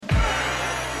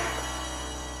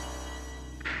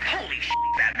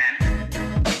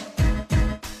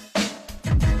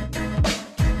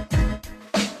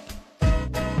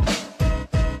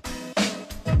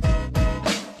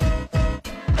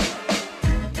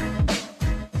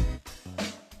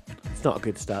It's not a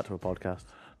good start to a podcast.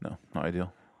 No, not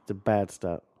ideal. It's a bad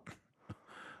start.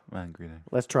 I'm angry now.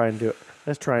 Let's try and do it.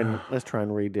 Let's try and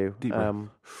redo. Deep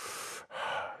breath.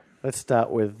 Let's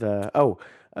start with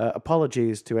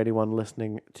apologies to anyone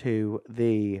listening to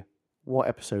what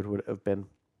episode would it have been?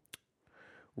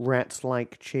 Rats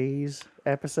Like Cheese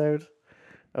episode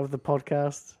of the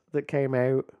podcast that came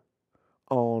out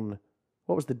on,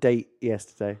 what was the date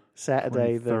yesterday?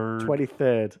 Saturday 23rd. the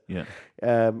 23rd.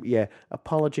 Yeah.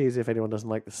 Apologies if anyone doesn't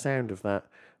like the sound of that,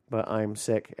 but I'm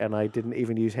sick and I didn't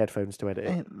even use headphones to edit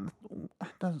it.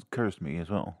 That occurs to me as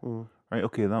well. Mm. Right,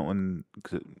 okay, that one,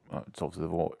 because it's obviously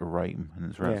a rhyme and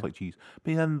it's rats Yeah. like cheese.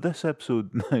 But then this episode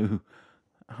now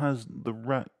has the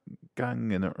rat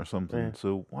gang in it or something. Yeah.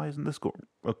 So why isn't this got...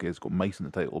 Okay, it's got mice in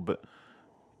the title, but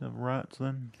you have rats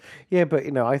then? Yeah, but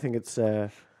I think it's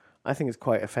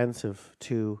quite offensive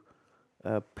to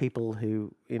people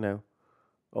who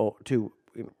or to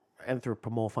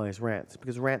anthropomorphize rats,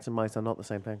 because rats and mice are not the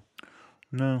same thing.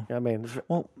 No. I mean,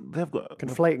 Well, they've got...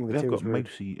 conflating the They've two got is rude.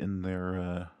 Mousy in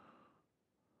their...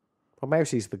 Well,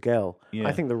 Mousie's the girl. Yeah.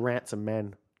 I think the rats are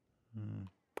men.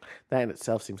 That in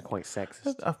itself seems quite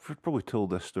sexist. I've probably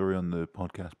told this story on the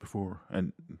podcast before,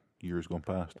 and years gone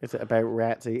past. Is it about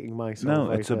rats eating mice? No,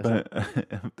 or it's vice versa?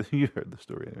 about... You heard the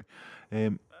story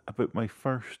anyway. About my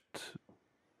first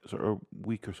sort of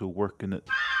week or so working at...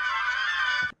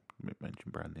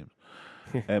 mention brand names.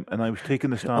 And I was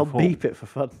taking the staff I'll home. beep it for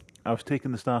fun. I was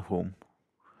taking the staff home,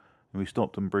 and we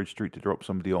stopped on Bridge Street to drop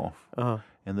somebody off. Uh-huh.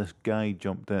 And this guy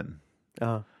jumped in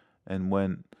Uh-huh. and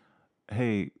went,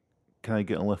 "Hey, can I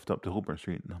get a lift up to Holborn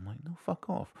Street?" And I'm like, "No, fuck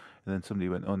off." And then somebody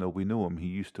went, "Oh no, we know him. He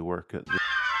used to work at the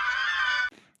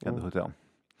hotel."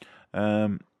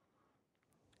 And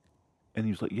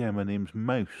he was like, "Yeah, my name's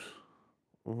Mouse."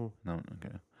 Mm-hmm. No,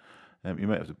 okay. You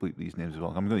might have to bleep these names as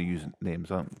well. I'm going to use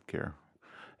names. I don't care.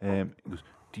 He goes,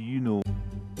 "Do you know?"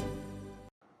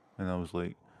 And I was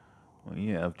like, "Well,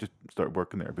 yeah, I've just started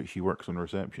working there, but she works on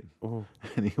reception." Mm-hmm.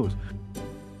 And he goes,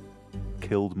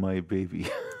 "Killed my baby."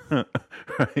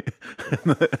 Right?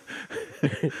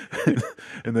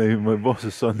 And then my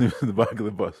boss's son, who was in the back of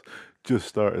the bus, just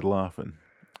started laughing.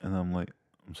 And I'm like,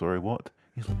 "I'm sorry, what?"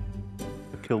 He's like,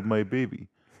 "I killed my baby."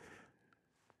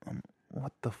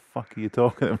 What the fuck are you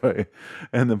talking about?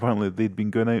 And apparently they'd been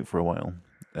going out for a while.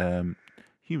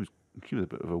 He was a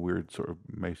bit of a weird sort of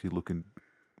mousy looking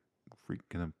freak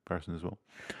kind of person as well.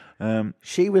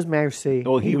 She was Mousy.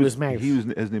 Oh, he was Mouse.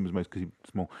 His name was Mouse because he was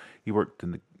small. He worked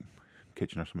in the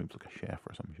kitchen or something. He was like a chef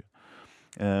or some shit.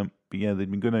 But yeah,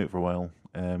 they'd been going out for a while.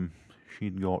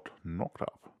 She'd got knocked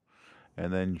up,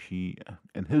 and then she,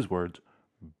 in his words,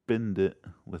 binned it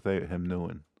without him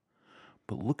knowing.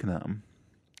 But looking at him,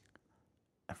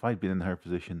 if I'd been in her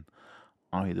position,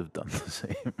 I'd have done the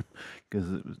same,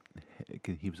 because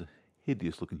he was a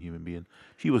hideous-looking human being.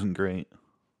 She wasn't great.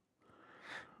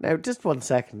 Now, just 1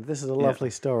 second. This is a lovely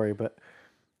story, but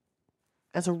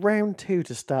as a round 2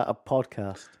 to start a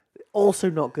podcast, also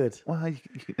not good. Well,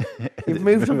 You've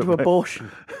moved on to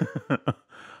abortion.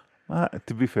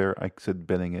 To be fair, I said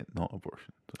binning it, not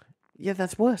abortion. Yeah,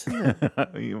 that's worse, isn't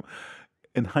it?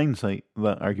 In hindsight,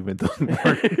 that argument doesn't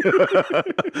work.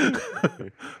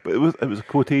 But it was a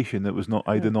quotation. It was not.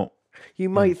 I did not. You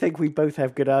might think we both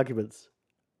have good arguments,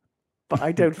 but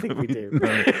I don't think we do.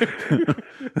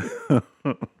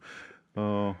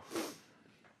 Oh.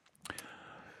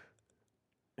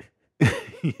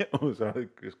 Yeah, that was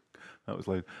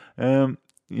loud.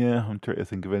 Yeah, I'm trying to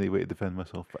think of any way to defend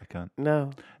myself, but I can't. No.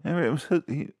 Anyway, it was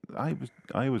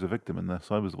I was a victim in this.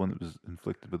 I was the one that was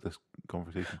inflicted with this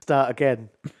conversation. Start again.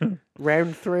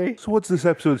 Round 3. So what's this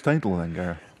episode's title then,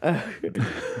 Gareth?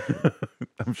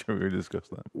 I'm sure we're going to discuss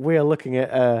that. We are looking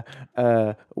at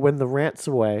when the rat's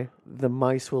away, the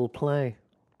mice will play.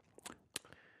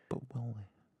 But will they?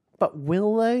 But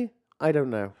will they? I don't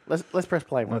know. Let's press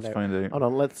play. Let's find out. Hold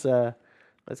on.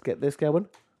 Let's get this going,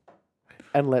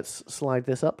 and let's slide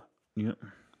this up. Yeah.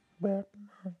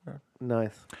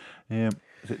 Nice.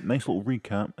 Is it nice little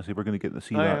recap? I say we're going to get to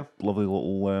see Oh, that lovely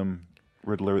little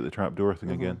Riddler at the trapdoor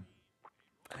thing again.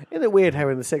 Isn't it weird how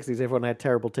in the 60s everyone had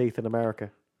terrible teeth in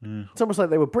America? Yeah. It's almost like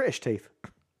they were British teeth.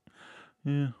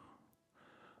 Yeah.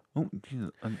 Oh,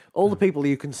 Jesus. All the people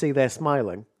you can see there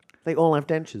smiling, they all have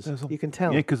dentures. You can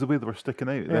tell. Yeah, because the way they were sticking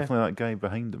out, definitely that guy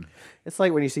behind him. It's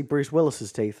like when you see Bruce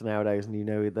Willis's teeth nowadays, and you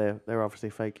know they're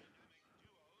obviously fake.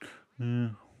 Yeah.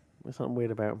 There's something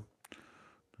weird about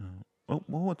them. Oh,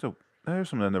 well, what's up? There's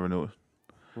something I never noticed.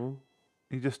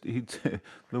 He the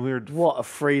weird. What a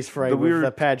freeze frame with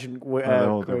the pageant. He was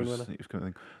winner. kind of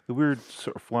thing. The weird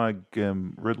sort of flag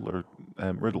riddle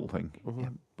thing. Yeah,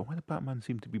 but why did Batman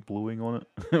seem to be blowing on it?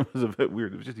 It was a bit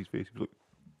weird. It was just his face. He was like,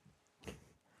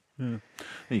 You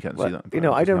can't see But, that. you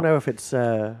know, I don't know if it's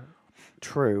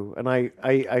true, and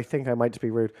I think I might just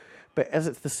be rude, but as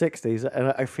it's the 60s,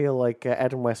 and I feel like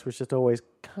Adam West was just always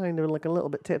kind of like a little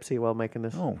bit tipsy while making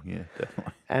this. Oh, yeah,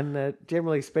 definitely. And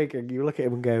generally speaking, you look at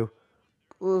him and go,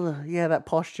 "Ugh, yeah, that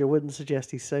posture wouldn't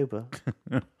suggest he's sober."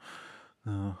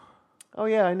 Oh,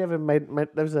 yeah, I never made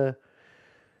there's a...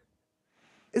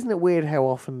 Isn't it weird how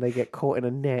often they get caught in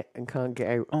a net and can't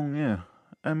get out? Oh, yeah.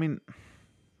 I mean,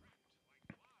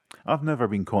 I've never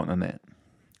been caught in a net.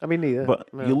 I mean, neither.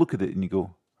 But no. you look at it and you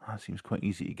go, that seems quite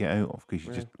easy to get out of because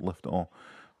you just lift it off.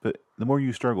 But the more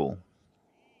you struggle,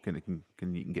 you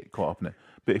can get caught up in it.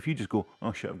 But if you just go,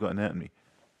 oh shit, I've got a net in me.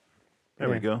 There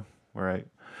we go. We're out.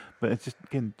 But it's just,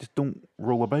 again, just don't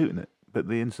roll about in it. But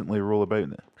they instantly roll about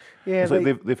in it. Yeah, it's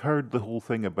like they've heard the whole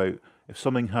thing about if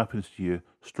something happens to you,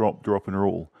 stop, drop, and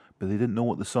roll. But they didn't know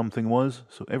what the something was.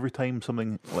 So every time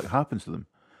something like happens to them,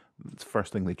 it's the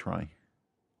first thing they try.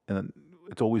 And then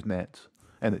it's always nets.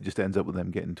 And it just ends up with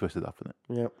them getting twisted up in it.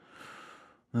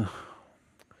 Yep.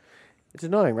 It's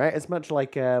annoying, right? It's much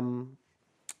like, oh,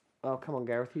 come on,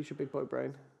 Gareth, use your big boy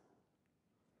brain.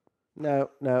 No,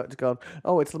 it's gone.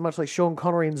 Oh, it's much like Sean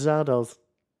Connery in Zardoz.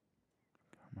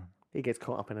 He gets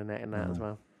caught up in a net in that as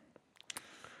well.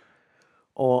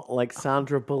 Or like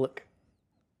Sandra Bullock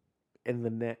in the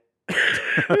net.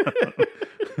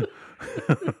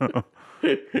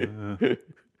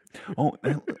 Oh,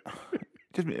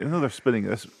 just another spinning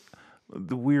this.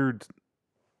 The weird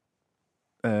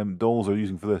dolls are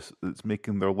using for this. That's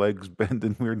making their legs bend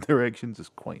in weird directions is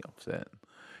quite upsetting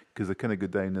because they kind of go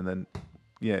down and then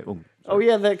They're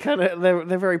kind of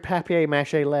they're very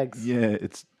papier-mâché legs. Yeah,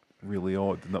 it's really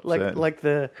odd and upsetting. Like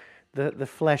the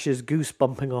flesh is goose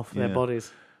bumping off their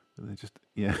bodies. They just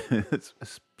it's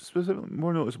specifically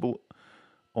more noticeable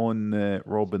on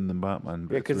Robin than Batman.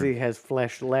 Yeah, because he has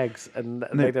flesh legs and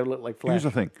they don't look like flesh. Here's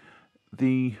the thing,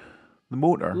 the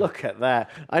motor. Look at that!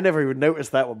 I never even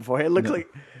noticed that one before. It looks like,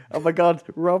 oh my god,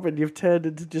 Robin, you've turned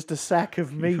into just a sack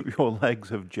of meat. Your legs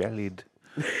have jellied.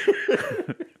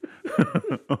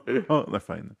 Oh, they're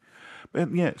fine.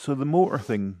 But yeah, so the motor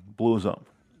thing blows up,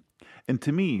 and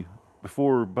to me,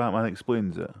 before Batman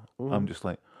explains it, I'm just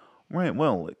like, right,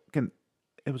 well,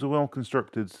 it was a well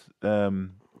constructed death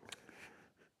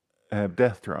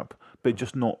trap, but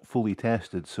just not fully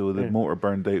tested. So the motor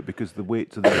burned out because the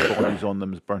weight of the bodies on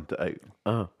them has burnt it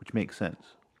out, which makes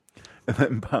sense. And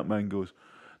then Batman goes,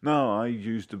 "No, I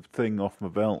used a thing off my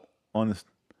belt. Honest.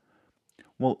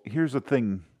 Well, here's the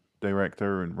thing,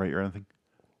 director and writer, and anything.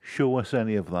 Show us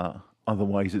any of that.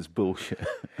 Otherwise, it's bullshit."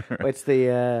 Well, it's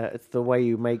the way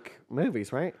you make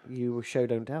movies, right? You show,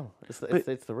 don't tell.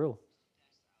 It's the rule.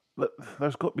 But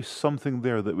there's got to be something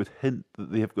there that would hint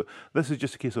that they have got. This is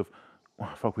just a case of,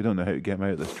 oh, fuck, we don't know how to get him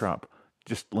out of this trap.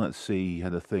 Just let's say he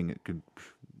had a thing that could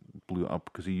blew it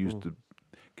up because he used the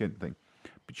thing.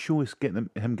 But show us him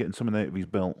getting something out of his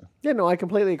belt. Yeah, no, I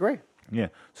completely agree. Yeah,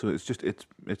 so it's just it's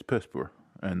piss poor,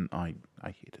 and I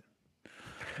hate it.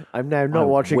 I'm now not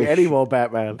watching any more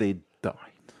Batman. They died.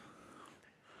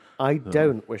 I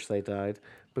don't wish they died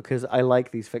because I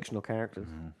like these fictional characters.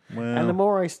 Well, And the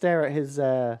more I stare at his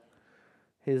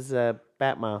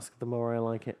bat mask, the more I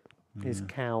like it. His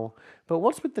cowl. But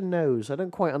what's with the nose? I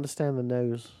don't quite understand the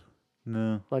nose.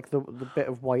 No. Like the bit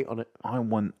of white on it. I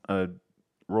want a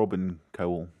Robin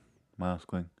cowl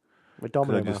mask thing. A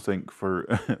domino I just think for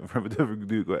if I ever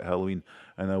do go at Halloween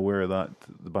and I wear the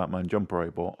Batman jumper I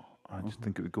bought, I just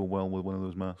think it would go well with one of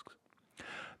those masks.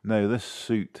 Now this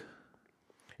suit,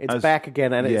 it's back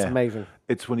again and it's amazing.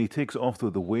 It's when he takes it off the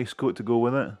waistcoat to go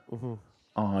with it.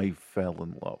 I fell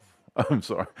in love. I'm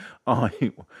sorry. I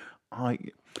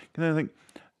think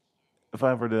if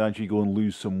I ever did actually go and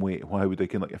lose some weight, why would I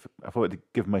if I were to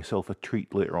give myself a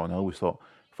treat later on? I always thought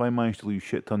if I managed to lose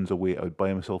shit tons of weight, I would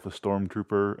buy myself a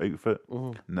stormtrooper outfit.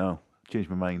 No, changed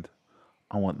my mind.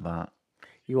 I want that.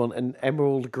 You want an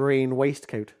emerald green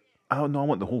waistcoat? Oh no, I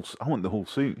want the whole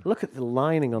suit. Look at the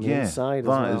lining on the inside as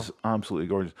well. That is absolutely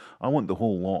gorgeous. I want the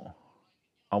whole lot.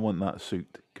 I want that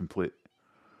suit complete.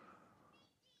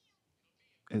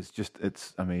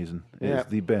 It's amazing. It's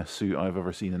the best suit I've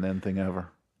ever seen in anything ever.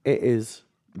 It is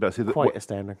quite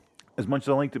astounding. As much as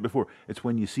I liked it before, it's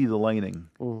when you see the lining,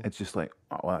 it's just like,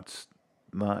 oh,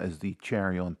 that is the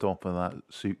cherry on top of that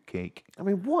suit cake. I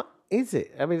mean, what is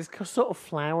it? I mean, it's sort of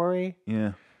flowery.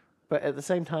 Yeah. But at the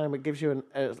same time, it gives you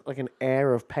an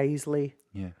air of paisley.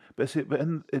 Yeah, but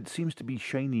it seems to be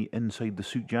shiny inside the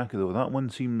suit jacket though. That one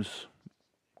seems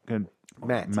kind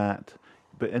of matte,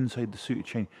 but inside the suit it's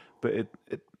shiny. But it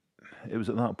was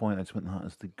at that point I just went, that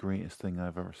is the greatest thing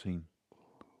I've ever seen,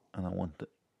 and I want it.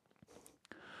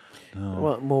 No.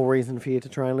 What more reason for you to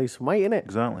try and lose some weight, innit?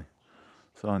 Exactly.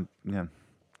 So, don't know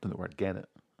where to get it.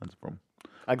 That's the problem.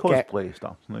 I get. Cosplay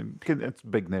stuff. Like, it's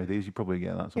big nowadays. You probably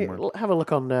get that Hey, somewhere. have a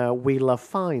look on We Love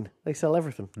Fine. They sell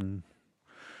everything.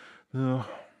 Oh,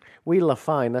 We Love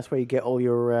Fine. That's where you get all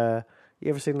your. You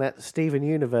ever seen that Steven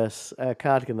Universe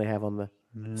cardigan they have on there?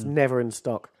 It's never in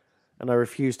stock, and I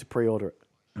refuse to pre-order it.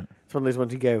 It's one of those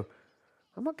ones you go,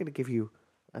 I'm not going to give you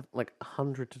like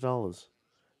 $100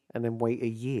 and then wait a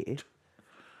year.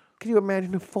 Can you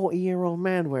imagine a 40-year-old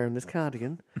man wearing this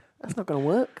cardigan? That's not going to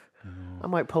work. I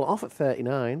might pull it off at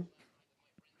 39.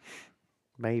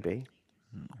 Maybe.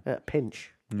 At a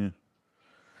pinch. yeah.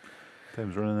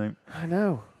 Time's running out. I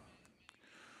know.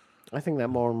 I think that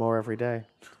more and more every day.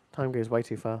 Time goes way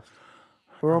too fast.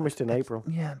 We're almost in April.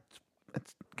 Yeah,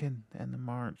 it's again end of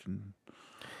March, and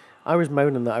I was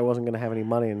moaning that I wasn't going to have any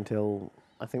money until,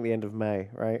 I think, the end of May,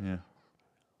 right? yeah.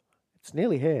 It's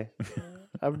nearly here.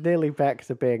 I'm nearly back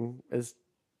to being as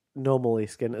normally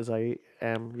skint as I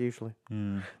am usually.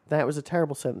 Yeah. That was a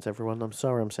terrible sentence, everyone. I'm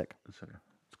sorry I'm sick. It's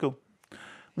cool. At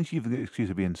least you've the excuse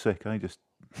of being sick. I just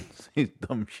say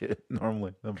dumb shit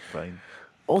normally. I'm fine.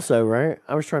 Also, right,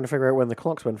 I was trying to figure out when the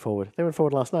clocks went forward. They went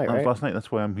forward last night, That was right? last night.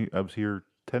 That's why I was here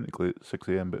technically at 6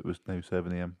 a.m., but it was now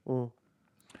 7 a.m.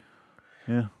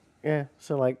 Yeah. Yeah,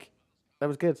 so like, that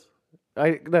was good.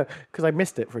 Because I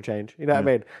missed it for a change. You know what I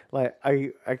mean? Like,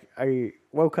 I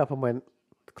woke up and went,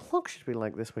 the clock should be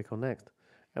like this week or next.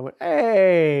 I went,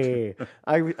 hey!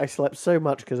 I slept so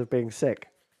much because of being sick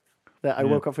that I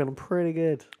woke up feeling pretty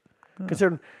good.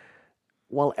 Considering,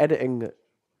 while editing,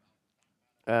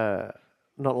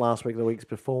 not last week, the weeks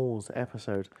before's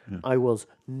episode, I was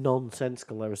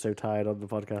nonsensical. I was so tired on the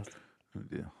podcast. Oh,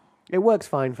 dear. It works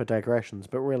fine for digressions,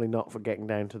 but really not for getting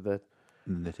down to the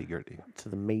Nitty gritty. to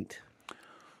the meat.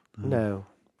 No,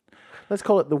 let's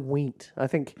call it the wheat. I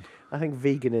think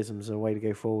veganism's a way to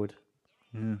go forward.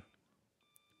 Yeah.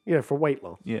 You know, for weight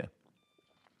loss. Yeah.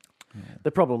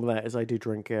 The problem with that is I do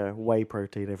drink whey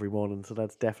protein every morning, so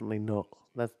that's definitely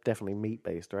meat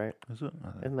based, right? Is it?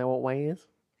 Isn't that what whey is?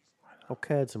 Or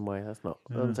curds and whey? That's not.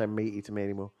 That doesn't sound meaty to me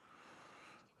anymore.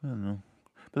 I don't know.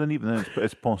 But then even then,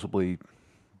 it's possibly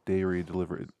dairy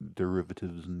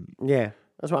derivatives and Yeah,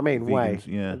 that's what I mean. Whey. Vegans,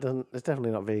 yeah. It's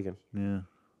definitely not vegan. yeah.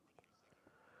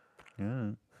 Yeah.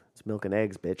 It's milk and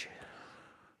eggs, bitch.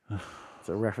 It's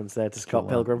a reference there to Scott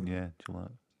Pilgrim. Yeah, chill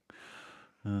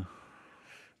out.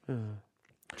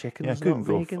 Chicken's Yeah, not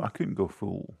vegan. I couldn't go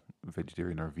full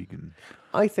vegetarian or vegan.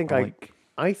 I think I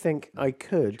I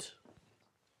could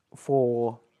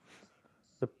for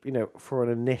for an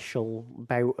initial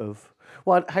bout of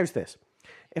how's this?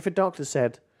 If a doctor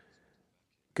said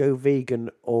go vegan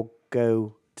or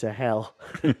go to hell,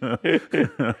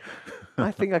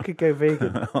 I think I could go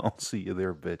vegan. I'll see you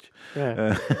there, bitch.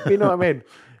 Yeah. You know what I mean?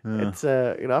 It's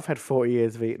I've had 40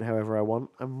 years of eating however I want.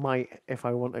 I might, if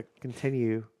I want to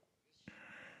continue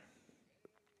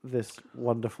this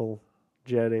wonderful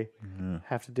journey,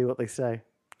 have to do what they say.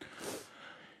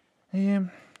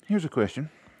 Here's a question.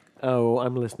 Oh,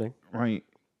 I'm listening. Right,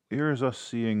 here's us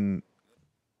seeing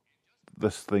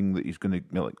this thing that he's going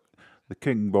to, like, the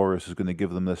King Boris is going to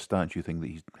give them this statue thing that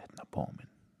he's hidden a bomb in,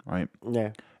 right?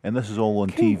 Yeah. And this is all on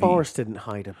King TV. Boris didn't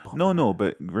hide a bomb. No,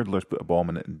 but Riddler's put a bomb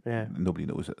in it, and Yeah. nobody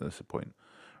knows it. That's the point,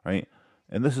 right?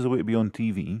 And this is a way to be on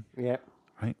TV, Yeah.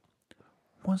 right?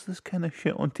 Was this kind of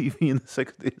shit on TV in the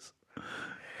 60s?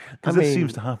 Because I this mean-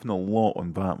 seems to happen a lot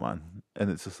on Batman, and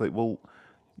it's just like, well,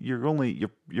 you're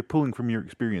pulling from your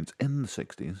experience in the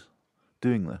 60s,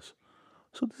 doing this.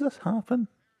 So does this happen?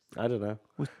 I don't know.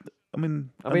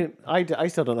 I I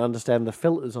still don't understand the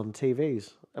filters on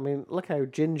TVs. I mean, look how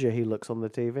ginger he looks on the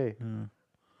TV.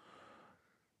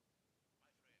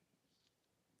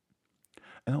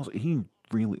 And also, he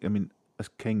really, this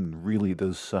king really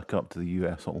does suck up to the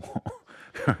US a lot,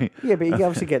 right? Yeah, but he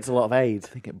obviously gets a lot of aid.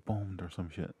 They get bombed or some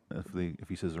shit if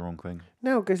he says the wrong thing.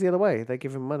 No, it goes the other way. They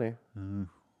give him money.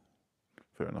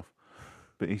 Fair enough.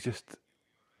 But he's just,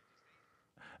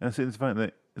 and it's the fact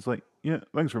that it's like, yeah,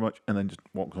 thanks very much, and then just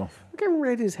walks off. Look how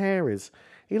red his hair is.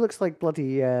 He looks like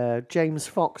bloody James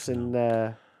Fox in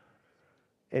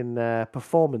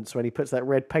Performance when he puts that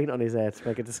red paint on his hair to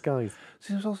make a disguise.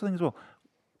 See, there's also things as well.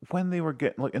 When they were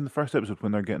getting, like in the first episode,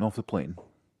 when they're getting off the plane,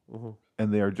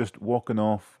 and they are just walking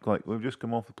off, like we've just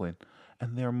come off the plane,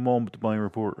 and they're mobbed by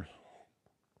reporters.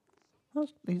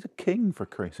 He's a king, for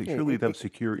Christ's sake. Surely he'd have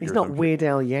security. He's or not something. Weird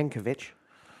Al Yankovic.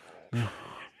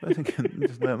 I think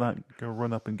just let that girl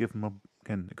run up and give him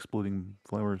exploding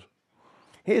flowers.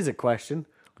 Here's a question: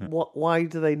 Why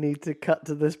do they need to cut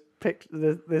to this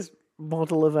this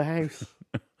model of a house?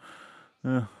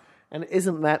 And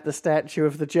isn't that the statue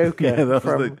of the Joker Yeah, that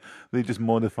from, was they just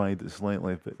modified it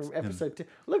slightly. But from episode 2?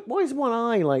 Look, why is one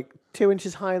eye like 2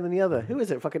 inches higher than the other? Who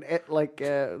is it? Fucking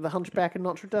the Hunchback of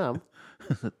Notre Dame?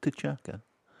 T'Chaka.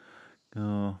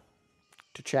 Oh.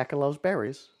 T'Chaka loves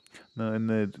berries. No, in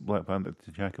the Black Panther,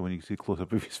 T'Chaka, when you see a close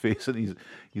up of his face, and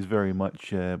he's very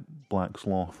much Black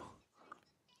Sloth.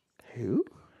 Who?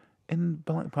 In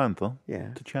Black Panther, Yeah.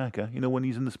 T'Chaka, when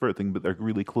he's in the spirit thing, but they're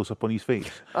really close up on his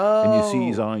face, and you see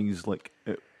his eyes like.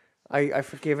 I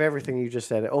forgive everything you just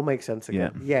said. It all makes sense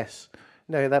again. Yeah. Yes.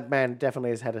 No, that man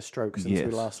definitely has had a stroke since we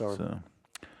last saw him. So.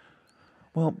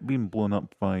 Well, being blown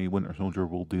up by Winter Soldier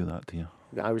will do that to you.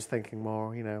 I was thinking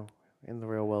more, in the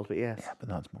real world, but yes. Yeah, but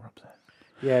that's more upsetting.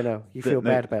 Yeah, no, you feel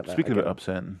bad about that. Speaking about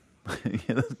upsetting,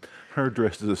 her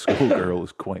dressed as a schoolgirl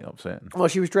is quite upsetting. Well,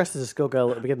 she was dressed as a schoolgirl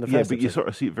at the beginning of the first but you episode. sort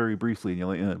of see it very briefly, and you're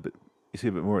like, yeah, but you see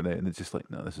a bit more of it, and it's just like,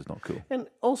 no, this is not cool. And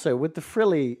also, with the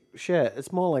frilly shirt,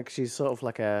 it's more like she's sort of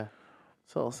like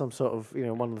some sort of,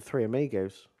 one of the three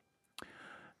amigos.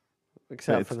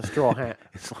 Except for the straw hat.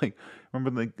 It's like,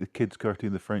 remember the kids'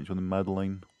 cartoon, the French one, the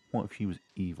Madeline? What if she was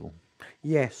evil?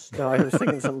 Yes. No, I was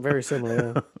thinking something very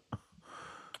similar.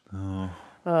 Yeah.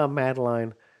 Oh,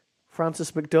 Madeline.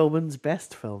 Frances McDormand's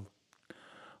best film.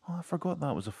 Oh, I forgot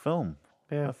that was a film.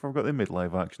 Yeah. I forgot they made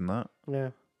live action that.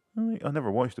 Yeah. I never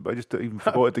watched it, but I just even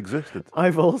forgot it existed.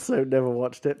 I've also never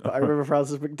watched it, but I remember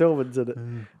Frances McDormand's in it.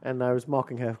 And I was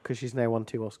mocking her because she's now won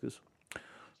 2 Oscars.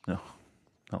 No,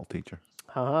 that'll teach her.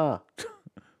 Ha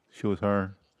Shows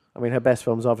her. I mean, her best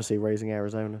film's obviously Raising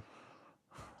Arizona.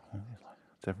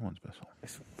 It's everyone's best film.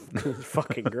 It's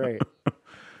fucking great.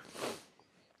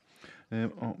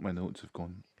 My notes have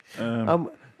gone.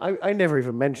 I never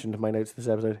even mentioned my notes this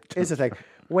episode. Here's the thing.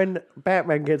 When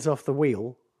Batman gets off the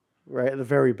wheel, right at the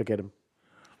very beginning,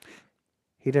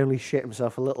 he'd only shit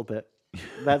himself a little bit.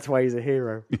 That's why he's a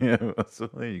hero. Yeah, so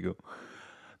there you go.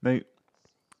 Now,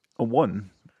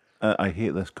 I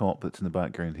hate this cop that's in the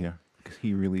background here, because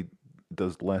he really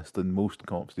does less than most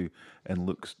cops do, and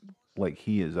looks like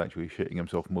he is actually shitting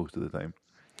himself most of the time.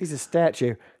 He's a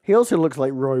statue. He also looks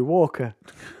like Roy Walker,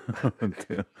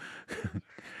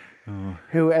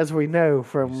 who, as we know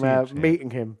from meeting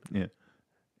him,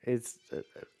 is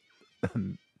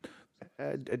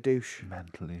a douche.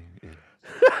 Mentally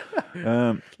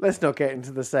ill. Let's not get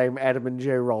into the same Adam and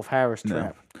Joe Rolf Harris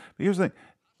trap. But here's the thing,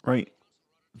 right?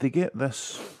 They get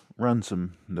this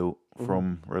ransom note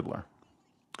from Riddler,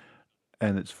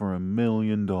 and it's for $1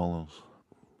 million. $1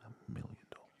 million.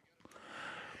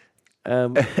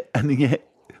 And yet,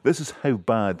 this is how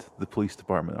bad the police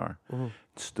department are.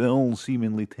 Still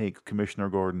seemingly takes Commissioner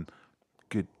Gordon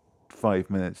good 5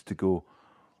 minutes to go,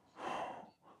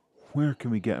 where can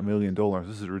we get $1 million?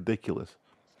 This is ridiculous.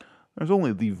 There's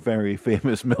only the very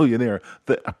famous millionaire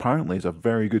that apparently is a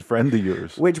very good friend of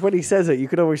yours. Which, when he says it, you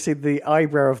can always see the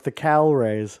eyebrow of the cowl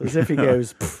raise, as if he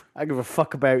goes, I give a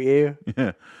fuck about you.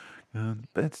 Yeah.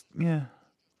 But it's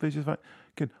just like,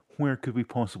 where could we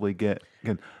possibly get?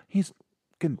 He's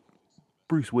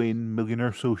Bruce Wayne,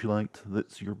 millionaire socialite.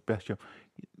 That's your best job.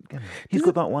 He's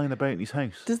got that line about in his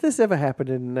house. Does this ever happen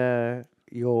in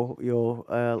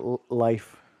your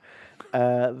life?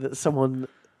 That someone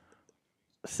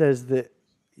says that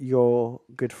you're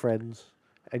good friends,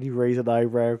 and you raise an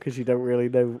eyebrow because you don't really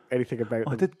know anything about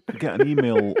them. I did get an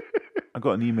email. I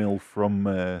got an email from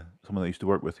someone I used to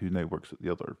work with, who now works at the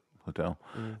other hotel,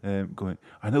 going,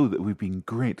 I know that we've been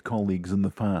great colleagues in the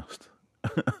past.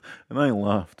 And I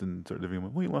laughed and sort of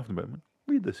went, what are you laughing about? I went,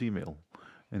 read this email.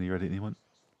 And he read it and he went,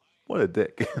 what a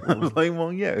dick. I was like,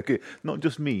 well, yeah, okay. Not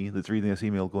just me that's reading this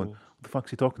email going, what the fuck's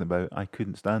he talking about? I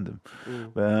couldn't stand him.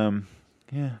 But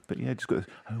just got this,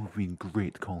 I know we've been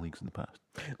great colleagues in the past.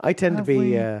 I tend to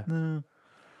be, No.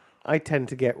 I tend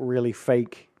to get really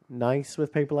fake nice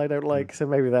with people I don't like, so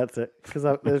maybe that's it. Because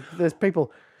there's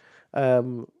people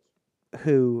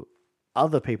who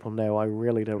other people know I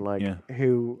really don't like,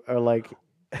 who are like...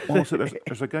 Also,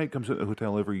 there's a guy who comes into the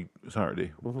hotel every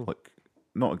Saturday, like,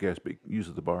 not a guest, but he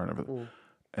uses the bar and everything.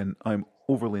 And I'm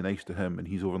overly nice to him, and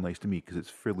he's overly nice to me, because it's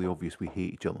fairly obvious we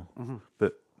hate each other.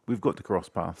 But we've got to cross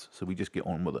paths, so we just get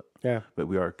on with it. Yeah. But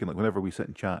we are, whenever we sit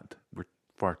and chat, we're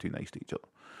far too nice to each other.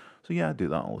 So yeah, I do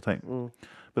that all the time.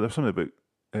 But there's something about,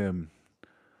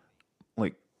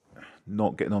 like,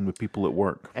 not getting on with people at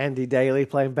work. Andy Daly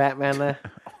playing Batman there.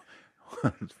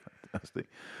 That's fantastic.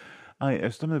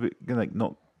 There's something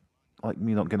about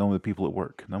me not getting on with people at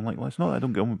work, and I'm like, well, it's not that I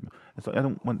don't get on with. It's like I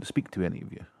don't want to speak to any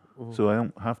of you, so I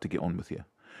don't have to get on with you.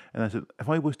 And I said, if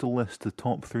I was to list the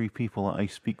top 3 people that I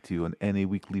speak to on any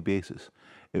weekly basis,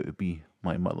 it would be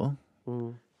my mother,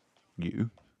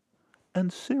 you,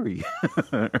 and Siri.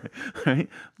 Right?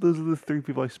 Those are the three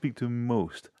people I speak to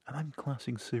most. And I'm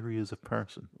classing Siri as a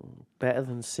person. Better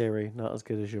than Siri, not as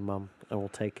good as your mum. I will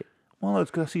take it. Well,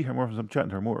 that's because I see her more as I'm chatting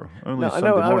to her more. Only No, I Sunday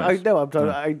know.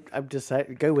 mornings. I'm just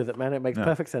saying, go with it, man. It makes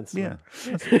perfect sense. To me. Yeah.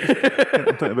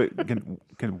 I'm talking about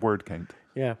kind of word count.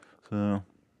 Yeah. So,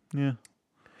 yeah.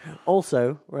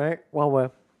 Also, right, while we're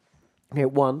here,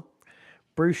 one,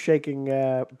 Bruce shaking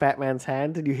Batman's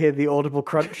hand, and you hear the audible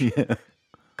crunch. Yeah.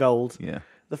 Gold. Yeah.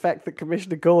 The fact that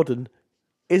Commissioner Gordon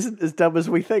isn't as dumb as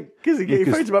we think, because he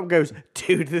phones him up and goes,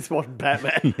 "Dude, this wasn't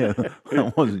Batman." Yeah,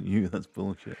 that wasn't you. That's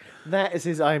bullshit. That is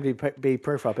his IMDb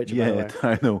profile picture, by the way. Yeah,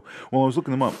 I know. Well, I was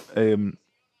looking them up, and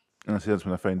I said that's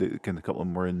when I found out kind of a couple of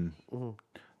them were in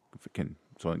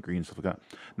Silent Green and stuff like that.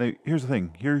 Now, here's the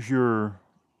thing. Here's your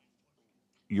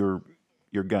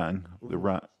gang, the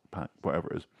Rat Pack,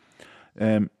 whatever it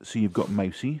is. So you've got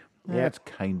Mousy. Yeah. That's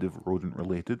kind of rodent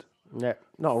related. Yeah,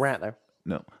 not a rat though.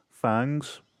 No.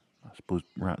 Fangs. I suppose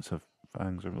rats have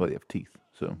fangs, or well, they have teeth.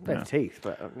 So They have teeth,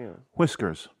 but you know.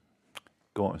 Whiskers.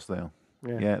 Got us there.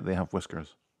 Yeah. Yeah, they have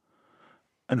whiskers.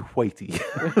 And Whitey.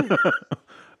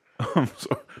 I'm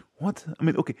sorry. What? I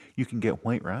mean, okay, you can get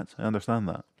white rats. I understand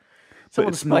that.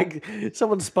 Someone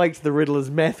spiked the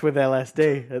Riddler's meth with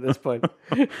LSD at this point.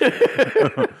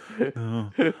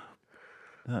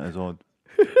 That is odd.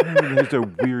 I mean, how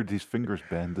weird his fingers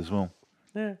bend as well.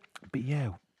 Yeah. But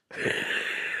yeah.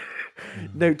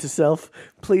 Note to self: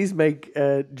 please make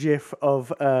a GIF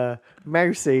of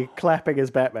Mousy clapping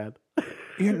as Batman.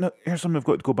 Here's something I've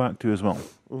got to go back to as well.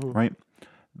 Right?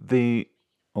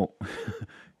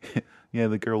 Yeah,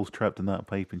 the girl's trapped in that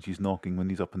pipe and she's knocking when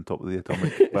he's up on top of the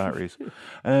atomic batteries.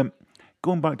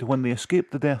 Going back to when they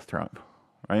escape the death trap,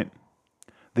 right?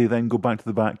 They then go back to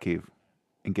the Batcave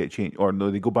and get changed. Or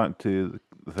no, they go back to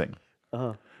the thing.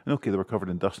 Uh-huh. And okay, they were covered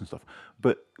in dust and stuff.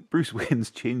 But Bruce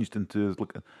Wayne's changed into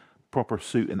like a proper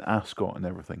suit and ascot and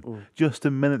everything. Just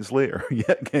a minutes later,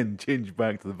 yet again, changed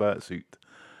back to the bat suit.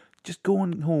 Just go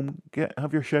on home,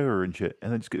 have your shower and shit,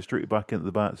 and then just get straight back into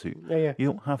the bat suit. Yeah. You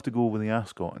don't have to go with the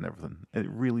ascot and everything. It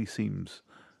really seems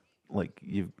like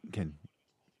you've got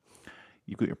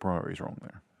your priorities wrong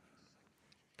there.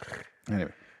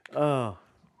 Anyway. Oh.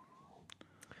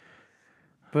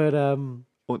 But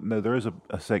Oh, now there is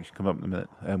a section coming up in a minute,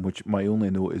 which my only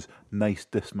note is nice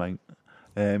dismount,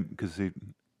 because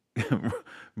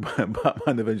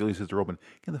Batman eventually says to Robin,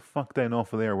 "Get the fuck down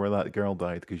off of there where that girl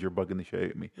died, because you're bugging the shit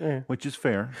out of me." Yeah. Which is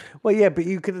fair. Well, yeah, but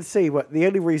you can see what the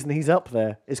only reason he's up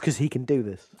there is because he can do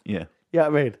this. Yeah, Yeah, I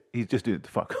mean, he's just doing it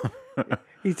to fuck.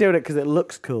 he's doing it because it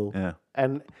looks cool. Yeah,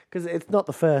 and because it's not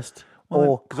the first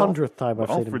or 100th time I've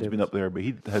seen him Alfred's do been this. up there, but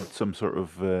he had some sort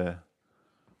of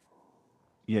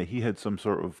he had some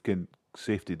sort of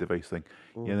safety device thing.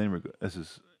 Yeah, then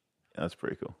that's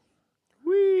pretty cool.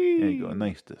 Whee! There you go, a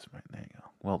nice dismount. There you go.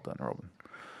 Well done,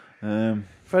 Robin.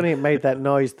 Funny it made that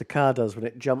noise the car does when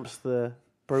it jumps the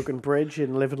broken bridge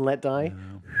in Live and Let Die.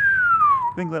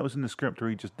 I think that was in the script where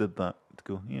he just did that to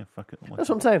go, yeah, fuck it. That's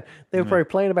what I'm saying. They were probably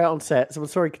playing about on set. Someone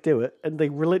saw he could do it, and they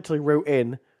literally wrote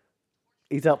in,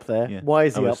 "He's up there. Yeah, Why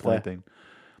is he I up slide there?" down.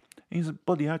 He's a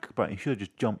bloody acrobat. He should have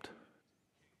just jumped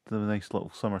to the nice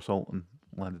little somersault and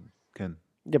landed again.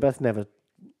 Yeah, but that's never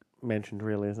mentioned,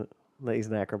 really, is it? That he's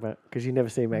an acrobat, because you never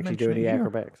see him actually do any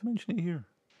acrobatics. Mention it here.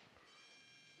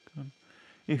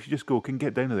 If you just can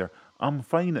get down to there. I'm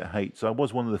fine at heights. I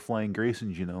was one of the Flying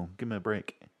Graysons, Give me a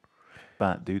break.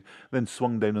 Bat, dude. Then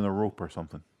swung down on a rope or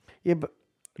something. Yeah, but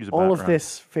Use a all bat of ram.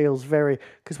 this feels very...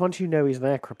 Because once you know he's an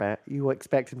acrobat, you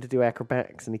expect him to do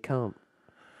acrobatics, and he can't.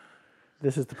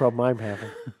 This is the problem I'm having.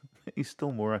 He's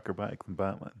still more acrobatic than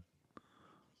Batman.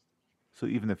 So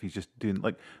even if he's just doing,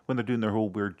 like, when they're doing their whole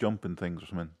weird jumping things or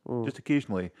something, just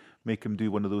occasionally make him do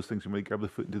one of those things where he grab the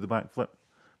foot and do the backflip.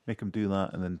 Make him do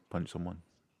that and then punch someone.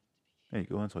 There you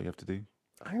go, that's all you have to do.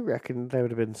 I reckon there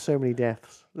would have been so many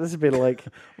deaths. This would be like...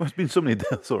 Well, there's been so many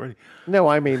deaths already. No,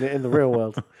 I mean in the real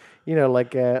world.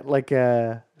 Like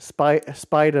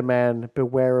Spider-Man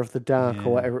Beware of the Dark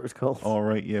or whatever it was called. All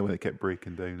right, yeah, when it kept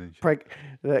breaking down and shit.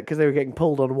 Because they were getting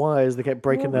pulled on wires, they kept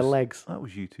breaking their legs. That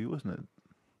was you too, wasn't it?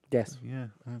 Yes. Yeah,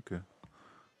 okay.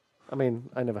 I mean,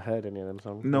 I never heard any of them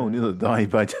songs. No, neither did I,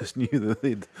 but I just knew that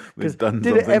they'd done something.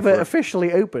 Did it ever for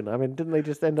officially open? I mean, didn't they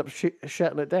just end up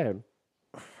shutting it down?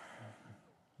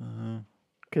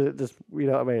 Because it just, you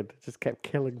know what I mean? It just kept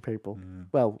killing people.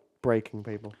 Well, breaking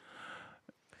people.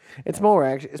 It's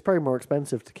probably more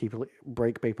expensive to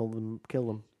break people than kill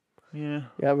them. Yeah.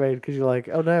 Yeah, I mean, because you're like,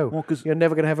 oh no, Well, 'cause- you're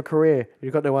never going to have a career.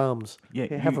 You've got no arms. Yeah,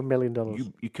 You have $1 million.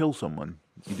 You kill someone,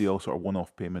 you do all sort of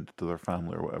one-off payment to their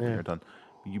family or whatever you're done.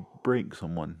 You break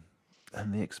someone,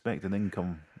 and they expect an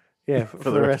income Yeah,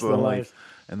 for the rest of their lives.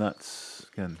 And that's,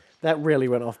 again, That really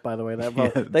went off, by the way. That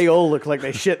Yeah. They all look like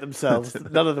they shit themselves.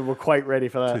 None of them were quite ready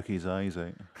for that. took his eyes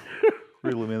out.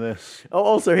 Riddle me this. Oh,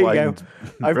 also, here you go.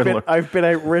 Blind riddler. I've been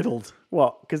out riddled.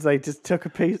 What? Because they just took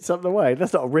something away.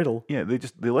 That's not a riddle. Yeah,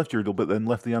 they left your riddle, but then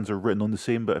left the answer written on the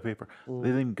same bit of paper. They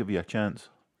didn't even give you a chance.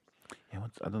 Yeah,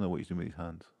 I don't know what he's doing with his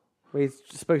hands. Well, he's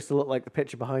supposed to look like the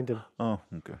picture behind him. Oh,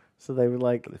 okay. So they were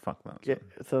like, But they fucked that. yeah,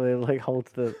 so they like hold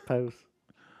the pose.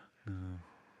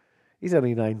 He's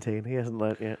only 19. He hasn't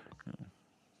learnt yet.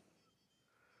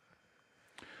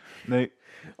 Now,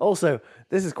 Also,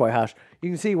 this is quite harsh. You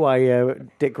can see why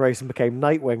Dick Grayson became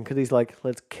Nightwing, because he's like,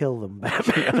 let's kill them,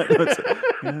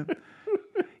 Batman.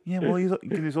 yeah, well,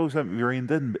 he's always having me reined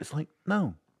in, but it's like,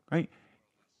 no, right?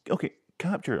 Okay,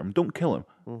 capture him, don't kill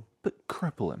him, but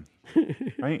cripple him,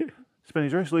 right? Spend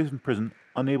his rest of his life in prison,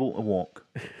 unable to walk,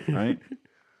 right?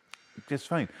 Just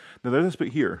fine. Now, there's this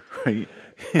bit here, right?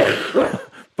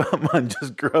 Batman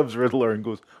just grabs Riddler and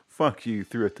goes, fuck you,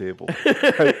 through a table.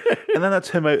 Right? And then that's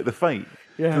him out of the fight.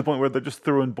 Yeah. To the point where they're just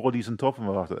throwing bodies on top of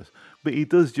him after this. But he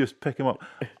does just pick him up.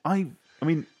 I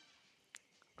mean,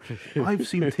 I've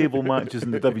seen table matches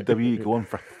in the WWE go on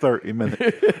for 30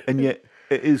 minutes. And yet,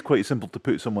 it is quite simple to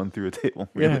put someone through a table.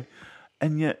 Really. Yeah.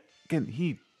 And yet, again,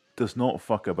 he does not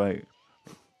fuck about.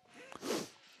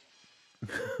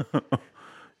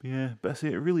 Yeah, but I say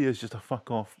it really is just a fuck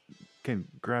off, can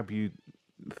grab you,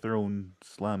 thrown,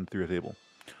 slammed through a table.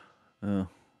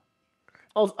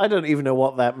 Also, I don't even know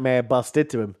what that mayor bus did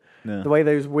to him. No. The way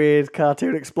those weird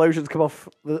cartoon explosions come off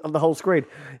on the whole screen.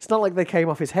 It's not like they came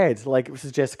off his head, like it was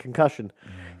just a concussion.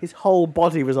 His whole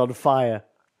body was on fire.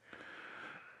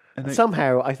 And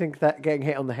somehow, I think that getting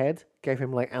hit on the head gave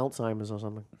him like Alzheimer's or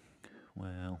something.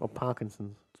 Well, Or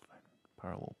Parkinson's.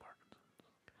 parallel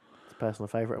Parkinson's. It's a personal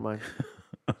favourite of mine.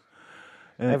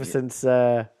 Ever since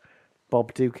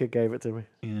Bob Duker gave it to me.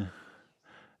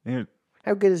 Yeah.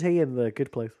 How good is he in The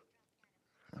Good Place?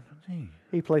 Gee.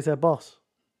 He plays their boss.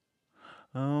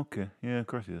 Oh, okay. Yeah, of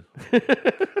course he is.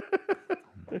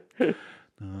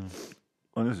 No.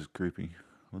 Oh, this is creepy.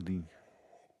 Well,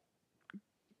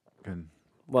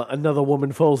 Well, another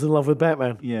woman falls in love with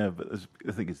Batman. yeah, but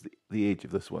I think it's the age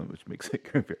of this one which makes it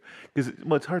creepier. Because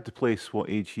it's hard to place what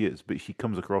age she is, but she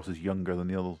comes across as younger than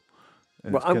the others.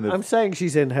 And Well, it's I'm saying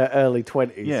she's in her early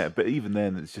 20s. yeah, but even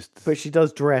then, it's just But she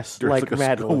does dress like a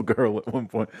Madeline. schoolgirl at one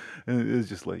point, and it is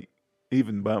just like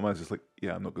even Batman's just like,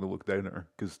 yeah, I'm not going to look down at her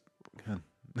because,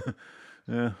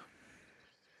 yeah,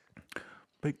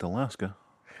 baked Alaska.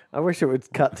 I wish it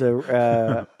would cut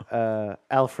to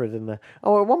Alfred in there.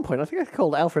 Oh, at one point, I think I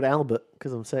called Alfred Albert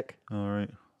because I'm sick. All right,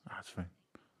 that's fine.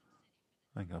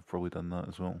 I think I've probably done that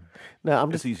as well. No, I'm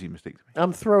It's just an easy mistake to make.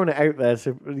 I'm throwing it out there.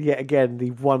 So yet again,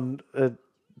 the one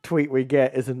tweet we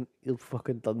get isn't "you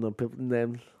fucking done the people's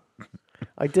names."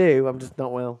 I do. I'm just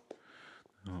not well.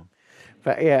 Oh.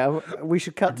 But yeah, we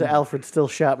should cut to Alfred still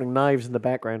sharpening knives in the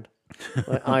background,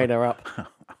 like eyeing her up.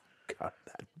 God,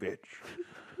 that bitch.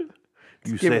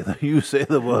 You say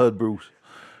the word, Bruce.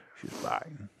 She's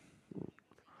fine.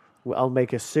 Well, I'll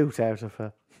make a suit out of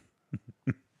her.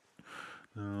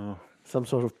 No. Some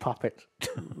sort of puppet.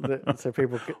 So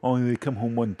people. Only they come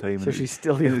home one time. So and she's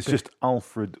still. and it's just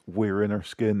Alfred wearing her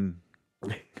skin,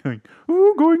 going,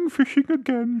 "Oh, going fishing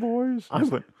again, boys."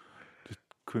 It's like just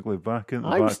quickly back in.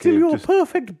 I'm still your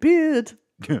perfect beard.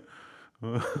 Yeah.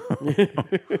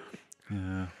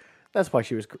 That's why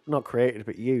she was not created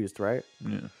but used, right?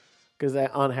 Yeah. Because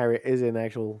Aunt Harriet is in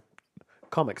actual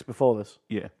comics before this.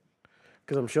 Yeah.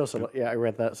 Because I'm sure I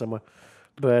read that somewhere.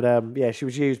 But yeah, she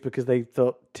was used because they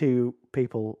thought two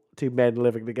men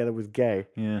living together was gay.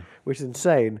 Yeah. Which is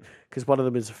insane because one of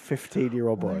them is a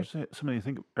 15-year-old boy. There's somebody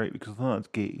think, right, because I thought that's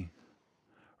gay.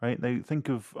 Right? Now think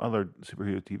of other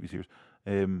superhero TV series.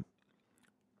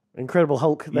 Incredible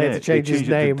Hulk, they had to change his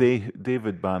name.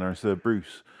 David Banner instead of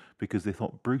Bruce because they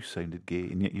thought Bruce sounded gay,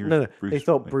 and yet No, Bruce. they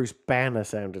thought Bruce Banner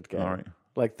sounded gay. All right.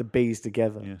 Like the bees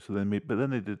together. Yeah, so then they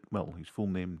did, well, his full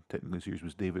name technically in the series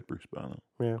was David Bruce Banner.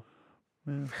 Yeah.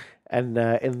 Yeah. And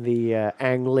in the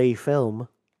Ang Lee film,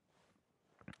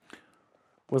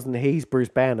 wasn't he's Bruce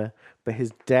Banner, but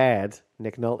his dad,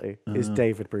 Nick Nolte, is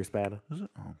David Bruce Banner. Is it?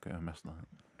 Oh, okay, I missed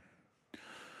that.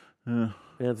 Yeah.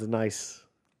 Yeah, it's nice.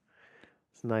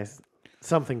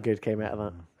 Something good came out of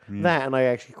that. Yeah. That, and I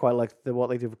actually quite liked what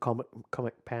they did with comic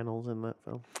panels in that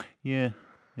film. Yeah,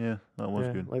 that was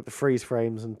Yeah, good. like the freeze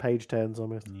frames and page turns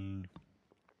almost.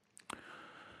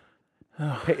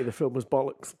 Pity the film was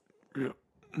bollocks. No,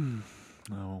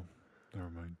 never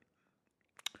mind.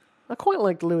 I quite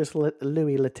liked Louis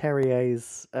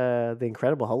Leterrier's The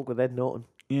Incredible Hulk with Ed Norton.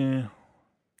 Yeah.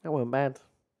 That wasn't bad.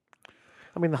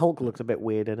 I mean, the Hulk looks a bit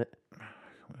weird in it,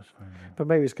 That's fine. but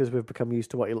maybe it's because we've become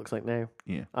used to what he looks like now,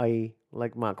 Yeah. i.e.,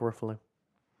 like Mark Ruffalo,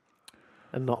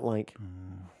 and not like.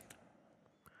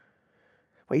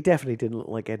 Well, he definitely didn't look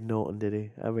like Ed Norton, did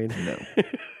he? I mean, No.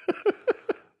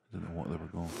 Didn't know what they were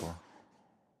going for.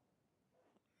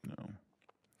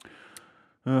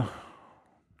 No.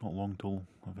 Not long till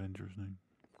Avengers now.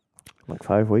 like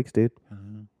 5 weeks, dude.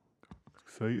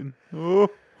 Exciting. Oh.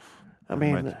 I Never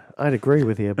mean, mind. I'd agree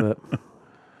with you, but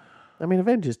I mean,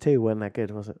 Avengers 2 wasn't that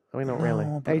good, was it? I mean, not really.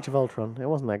 No, but- Age of Ultron, it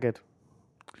wasn't that good.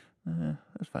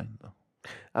 That's fine though.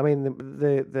 I mean,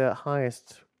 the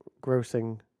highest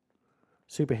grossing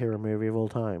superhero movie of all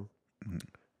time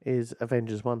is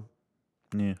Avengers 1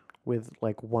 Yeah. with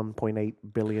like $1.8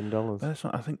 billion. But that's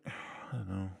not, I don't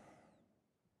know.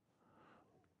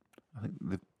 I think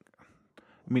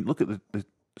I mean, look at the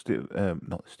state of,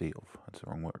 not the state of, that's the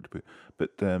wrong word to put,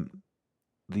 but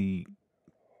the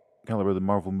caliber of the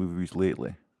Marvel movies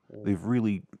lately, they've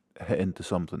really hit into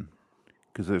something.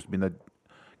 Because there's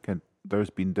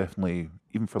been definitely,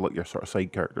 even for like your sort of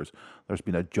side characters, there's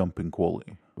been a jump in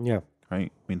quality, Yeah.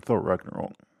 right? I mean, Thor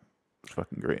Ragnarok, it's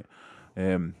fucking great.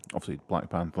 Obviously, Black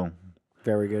Panther.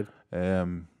 Very good.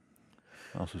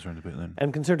 What else is around about then?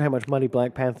 And consider how much money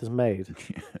Black Panther's made,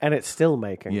 and it's still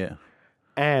making. Yeah.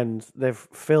 And they've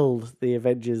filled the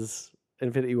Avengers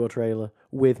Infinity War trailer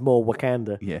with more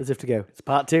Wakanda, Yeah. as if to go, it's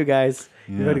part 2, guys.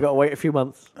 You've Yeah. only got to wait a few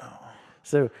months.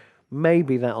 So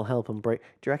maybe that'll help them break.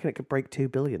 Do you reckon it could break 2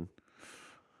 billion?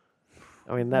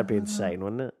 I mean, that'd be insane,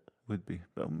 wouldn't it? Would be,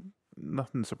 but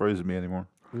nothing surprises me anymore.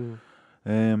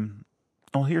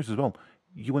 Here's as well.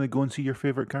 You want to go and see your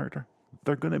favorite character?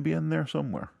 They're going to be in there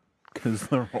somewhere because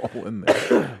they're all in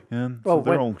there, and Well, so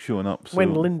they're when- all showing up. So.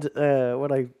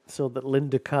 When I saw that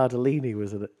Linda Cardellini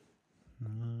was in it.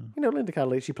 You know, Linda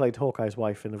Cardellini, she played Hawkeye's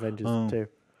wife in Avengers Oh. 2.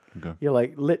 Okay. You're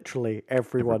like, literally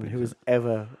everyone who has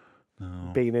ever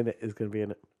No. been in it is going to be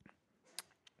in it.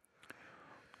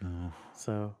 No.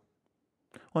 So,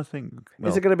 Well, I think.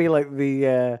 is it going to be like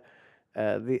the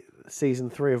season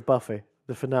 3 of Buffy,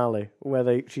 the finale,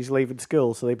 where she's leaving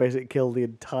school, so they basically kill the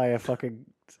entire fucking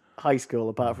high school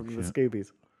apart from the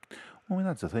Scoobies? I mean,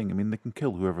 that's the thing. I mean, they can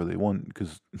kill whoever they want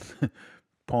because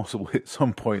possibly at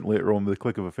some point later on, with the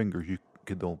click of a finger, you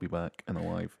could all be back and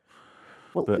alive.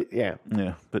 Well, But- yeah,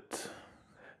 Yeah, but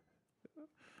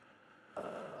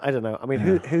I don't know. I mean,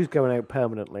 who's going out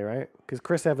permanently, right? Because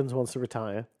Chris Evans wants to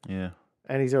retire, yeah,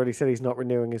 and he's already said he's not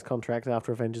renewing his contract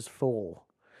after Avengers 4.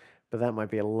 But that might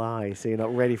be a lie, so you're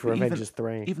not ready for But even- Avengers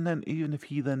 3. even then, even if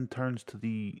he then turns to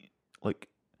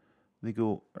they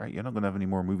go, right, you're not going to have any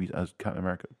more movies as Captain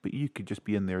America, but you could just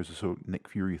be in there as a sort of Nick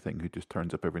Fury thing who just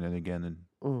turns up every now and again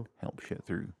and helps shit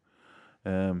through.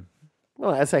 Well,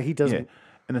 I say he Yeah, doesn't.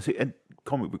 and I say, and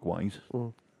comic book wise,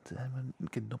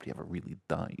 nobody ever really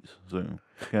dies. So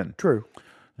again, True.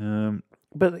 um,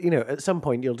 But, you know, at some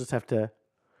point you'll just have to...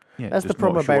 yeah, That's the just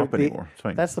problem not show about up the... anymore. It's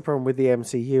fine. That's the problem with the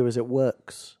MCU as it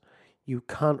works. You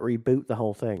can't reboot the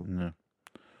whole thing No.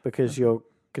 because you're...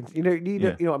 You know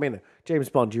Yeah. what I mean? James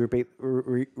Bond, you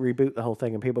reboot the whole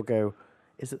thing and people go,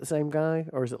 is it the same guy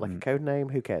or is it like a code name?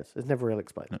 Who cares? It's never really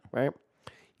explained, right?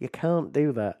 You can't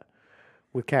do that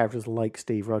with characters like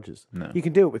Steve Rogers. No. You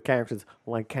can do it with characters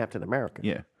like Captain America.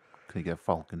 Yeah, because you get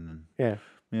Falcon and Yeah.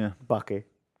 yeah. Bucky.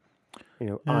 You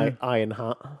know, Yeah.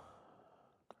 Ironheart.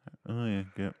 Oh yeah,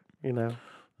 yeah. You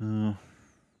know.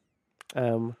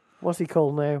 What's he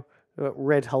called now?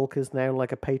 Red Hulk is now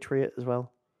like a patriot as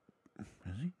well.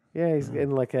 Is he? Yeah, he's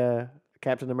in like a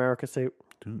Captain America suit.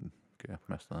 Ooh, okay,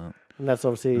 messed that up. And that's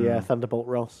obviously Thunderbolt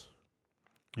Ross.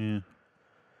 Yeah.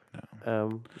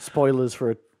 Spoilers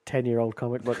for a 10-year-old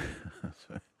comic book. That's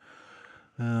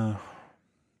right.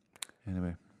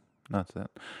 Anyway, that's that.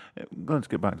 Let's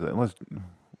get back to that.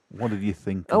 What did you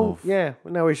think Oh, of? yeah.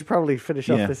 No, we should probably finish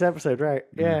Yeah. off this episode, right?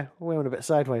 Yeah, we went a bit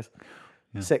sideways.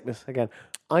 Sickness again.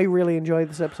 I really enjoyed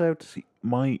this episode. See,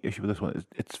 my issue with this one is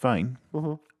it's fine.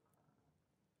 Mm-hmm.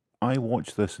 I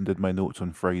watched this and did my notes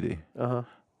on Friday, Uh-huh.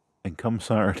 and come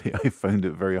Saturday, I found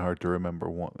it very hard to remember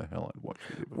what the hell I'd watched.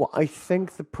 Well, I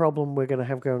think the problem we're going to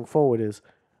have going forward is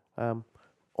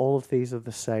all of these are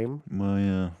the same.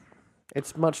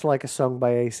 It's much like a song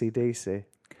by AC/DC.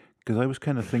 Because I was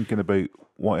kind of thinking about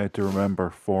what I had to remember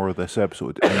for this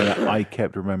episode, and then I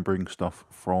kept remembering stuff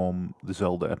from the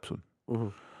Zelda episode. Mm-hmm.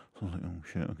 So I was like, oh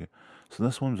shit, okay. So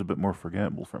this one was a bit more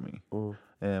forgettable for me.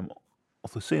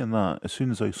 Although saying that, as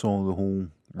soon as I saw the whole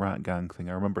rat gang thing,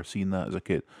 I remember seeing that as a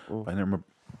kid. But I never remember.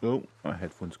 Oh, my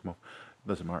headphones come off.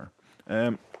 Doesn't matter.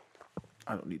 I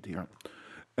don't need to hear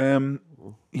it.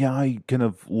 Yeah, I kind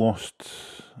of lost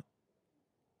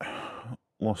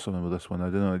something with this one. I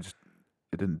don't know.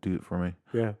 it didn't do it for me.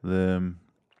 Yeah.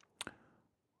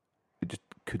 It just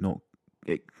could not.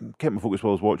 It kept my focus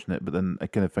while I was watching it, but then I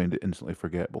kind of found it instantly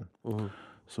forgettable. Mm-hmm.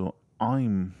 So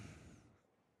I'm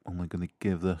only going to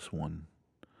give this one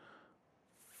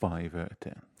 5 out of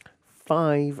 10.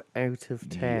 5 out of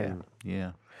 10.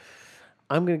 Yeah.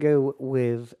 I'm going to go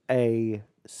with a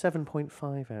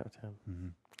 7.5 out of 10. Mm-hmm.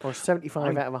 Or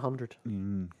 75 out of 100.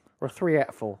 Mm. Or 3 out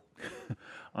of 4.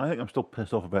 I think I'm still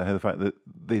pissed off about how the fact that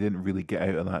they didn't really get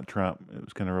out of that trap. It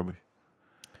was kind of rubbish.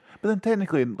 But then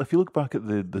technically, if you look back at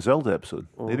the Zelda episode,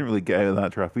 they didn't really get out of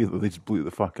that trap either. They just blew it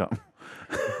the fuck up.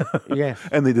 Yes.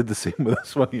 And they did the same with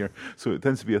this one here. So it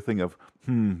tends to be a thing of,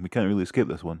 we can't really escape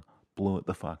this one. Blow it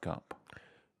the fuck up.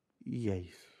 Yes.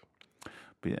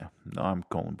 But yeah, no, I'm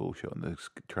calling bullshit on the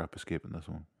trap escape in this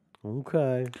one.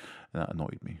 Okay. And that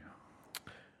annoyed me.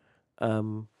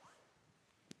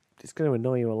 It's going to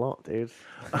annoy you a lot, dude.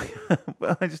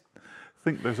 Well, I just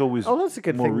think there's always that's a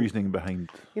good more thing. reasoning behind.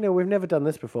 You know, we've never done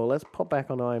this before. Let's pop back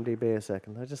on IMDb a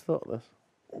second. I just thought of this.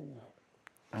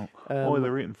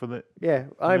 They're rating for the... Yeah,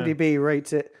 IMDb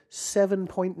rates it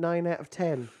 7.9 out of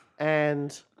 10.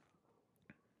 And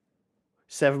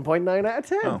 7.9 out of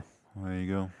 10. Oh, there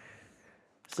you go.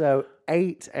 So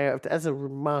 8 out of 10. That's a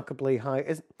remarkably high...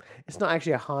 It's not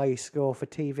actually a high score for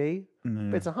TV,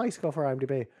 but it's a high score for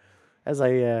IMDb. As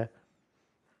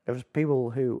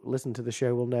people who listen to the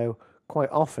show will know, quite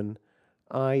often,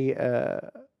 I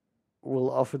will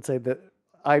often say that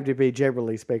IMDb,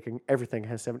 generally speaking, everything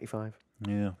has 75.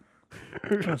 Yeah.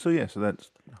 So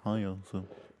that's higher. So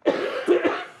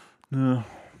no.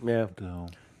 Yeah. No.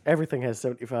 Everything has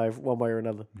 75 one way or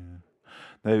another. Yeah.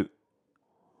 Now,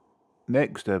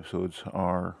 next episodes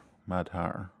are Mad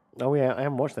Hatter. Oh, yeah, I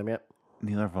haven't watched them yet.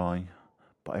 Neither have I.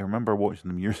 But I remember watching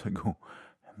them years ago.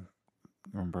 And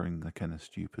remembering the kind of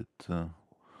stupid... It's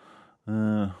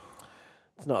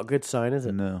not a good sign, is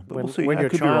it? No. But When, we'll see. when I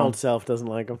your could be wrong. child self doesn't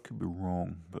like them. Could be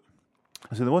wrong. But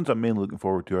I say the ones I'm mainly looking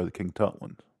forward to are the King Tut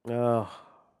ones. Oh,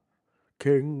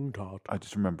 King Tut. I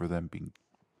just remember them being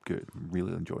good. I'm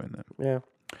really enjoying them. Yeah.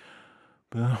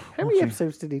 But How many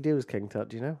episodes did he do as King Tut,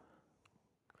 do you know?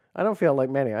 I don't feel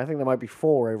like many. I think there might be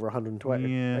 4 over 120.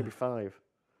 Yeah. Maybe 5.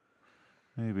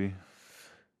 Maybe.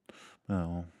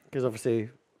 Oh. Because obviously,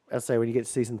 as I say, when you get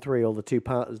to season 3, all the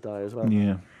 2-parters die as well.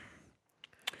 Yeah.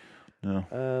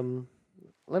 No.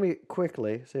 Let me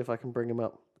quickly see if I can bring him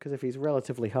up. Because if he's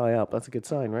relatively high up, that's a good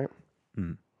sign, right?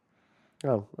 Mm.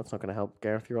 Oh, that's not going to help,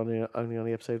 Gareth. You're only on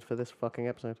the episode for this fucking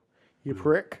episode. You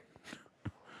prick.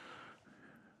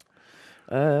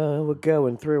 We're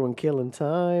going through and killing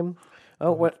time.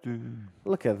 Oh,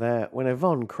 look at that. When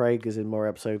Yvonne Craig is in more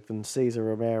episodes than Cesar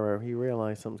Romero, you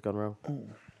realise something's gone wrong. Oh.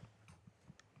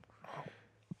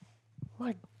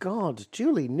 My God,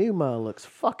 Julie Newmar looks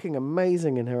fucking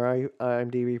amazing in her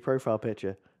IMDb profile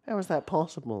picture. How is that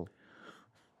possible?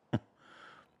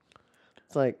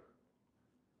 It's like...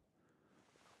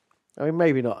 I mean,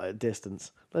 maybe not at a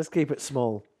distance. Let's keep it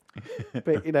small.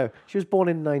 But, you know, she was born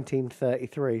in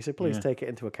 1933, so please take it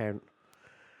into account.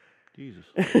 Jesus.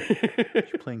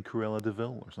 She's playing Cruella de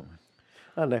Vil or something.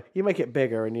 I don't know. You make it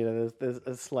bigger and, you know, there's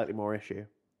a slightly more issue.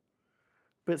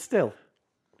 But still.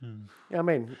 Yeah, I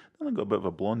mean... I've got a bit of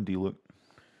a blondie look.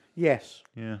 Yes.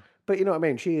 Yeah. But you know what I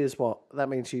mean? She is what? That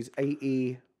means she's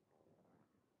 80...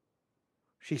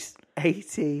 She's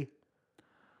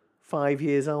 85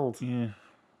 years old. Yeah.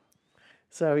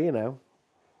 So, you know...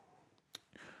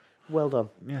 Well done.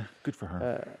 Yeah, good for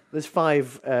her. There's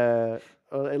 5... well,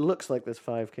 it looks like there's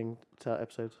 5 King Tut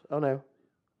episodes. Oh, no.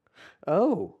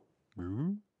 Oh.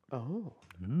 Ooh. Oh.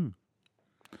 Ooh.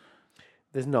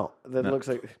 There's not. That looks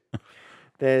like...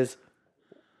 There's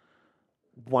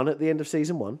 1 at the end of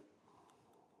season 1.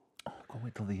 Oh, go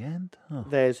wait till the end? Oh.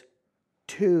 There's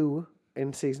 2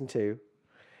 in season 2.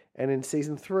 And in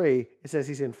season 3, it says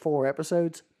he's in 4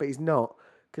 episodes, but he's not,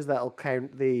 because that'll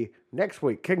count the next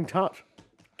week, King Tut.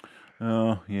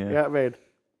 Oh, yeah. You know what I mean?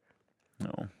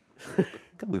 No. I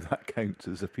can't believe that counts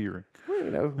as appearing. Well,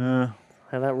 you know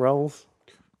how that rolls.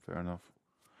 Fair enough.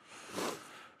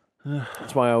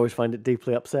 That's why I always find it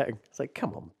deeply upsetting. It's like,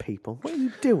 come on, people. What are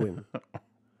you doing?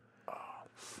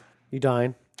 You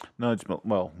dying? No, it's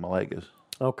my leg is.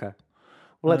 Okay.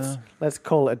 Well, let's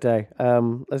call it a day.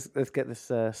 Let's get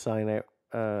this sign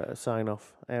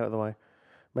off out of the way.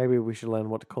 Maybe we should learn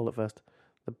what to call it first.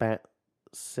 The bat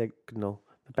signal.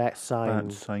 The bat sign.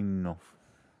 Bat sign off.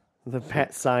 The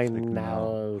bat sign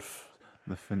Alf.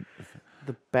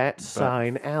 The bat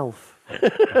sign Alf.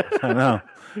 I know.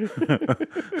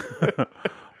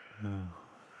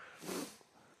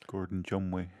 Gordon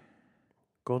Chumway.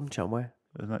 Gordon Chumway.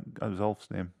 That was Alf's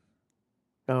name.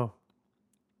 Oh.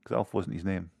 Because Alf wasn't his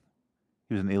name.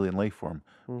 He was an alien life form,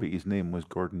 but his name was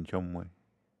Gordon Chumway.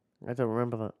 I don't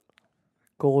remember that.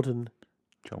 Gordon.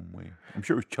 Chumway. I'm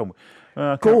sure it was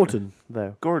Chumway. Gordon,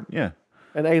 though. Gordon, yeah.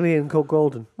 An alien called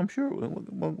Gordon. I'm sure.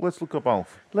 Well, let's look up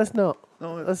Alf. Let's not.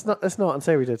 No, Let's not and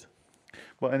say we did.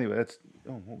 But anyway, that's.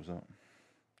 Oh, what was that?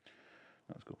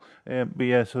 That's cool. But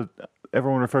yeah, so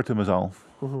everyone referred to him as Alf,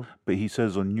 but he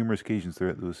says on numerous occasions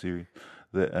throughout the series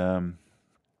that,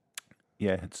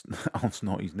 yeah, it's Alf's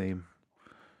not his name.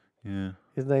 Yeah.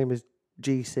 His name is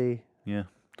GC. Yeah,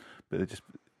 but it's just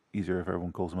easier if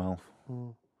everyone calls him Alf.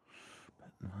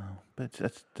 But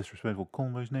that's disrespectful. Call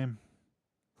him by his name.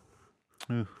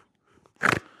 Ooh.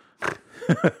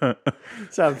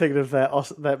 So I'm thinking of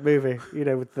that movie,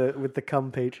 with the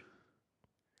cum peach.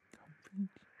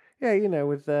 Yeah,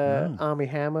 with Armie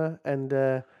Hammer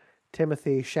and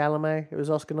Timothy Chalamet. It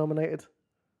was Oscar nominated.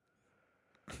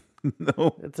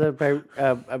 No. It's about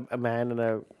a man and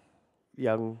a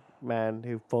young man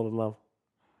who fall in love.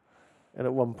 And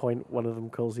at one point, one of them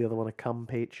calls the other one a cum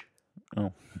peach.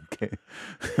 Oh, okay.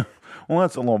 Well,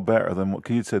 that's a lot better than what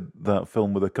you said, that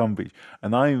film with a cum peach.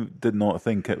 And I did not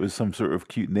think it was some sort of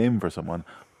cute name for someone.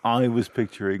 I was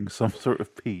picturing some sort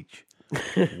of peach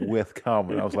with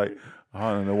cum. And I was like,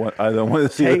 I don't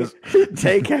want to see this.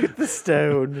 Take out the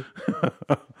stone.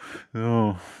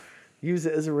 No. Use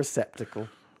it as a receptacle.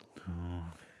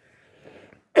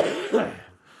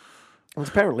 It's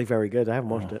apparently very good. I haven't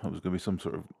watched it. That was going to be some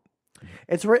sort of...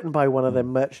 It's written by one of them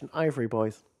Merchant Ivory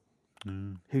boys,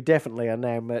 who definitely are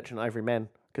now Merchant Ivory men,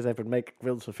 because they've been making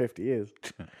films for 50 years.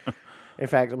 In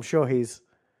fact, I'm sure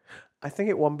I think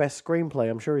it won Best Screenplay.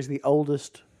 I'm sure he's the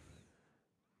oldest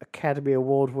Academy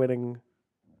Award-winning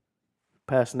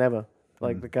person ever.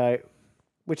 Like the guy,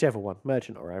 whichever one,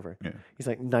 Merchant or Ivory. Yeah. He's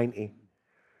like 90,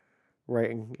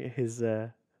 writing his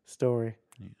story.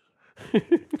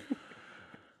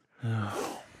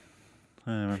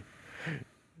 Anyway.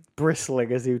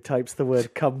 Bristling as he types the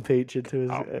word cum peach into his...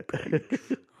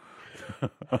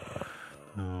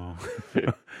 No.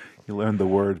 He learned the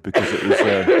word because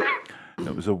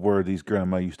it was a word his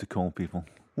grandma used to call people.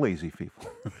 Lazy people.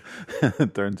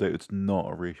 It turns out it's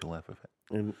not a racial epithet.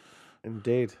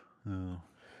 Indeed.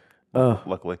 Oh.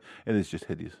 Luckily, it is just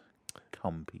hideous.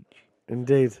 Cum peach.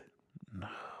 Indeed. No.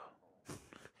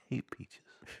 Hate peaches.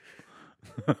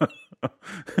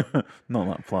 Not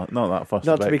that fussed. Not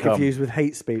about to be cum. confused with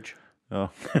hate speech. Oh,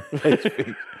 hate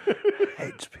speech.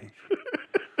 Hate speech.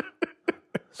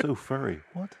 So furry.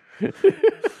 What?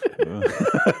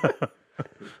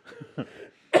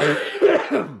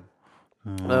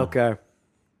 Okay.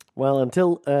 Well,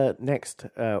 until next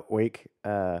week,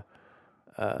 follow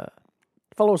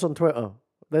us on Twitter.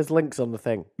 There's links on the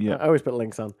thing. Yeah. I always put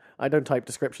links on. I don't type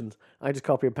descriptions. I just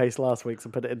copy and paste last week's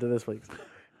and put it into this week's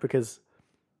because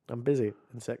I'm busy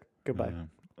and sick. Goodbye.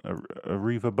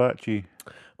 Arriva Baci.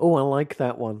 Oh, I like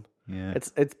that one. Yeah. I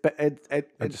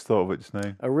just thought of it just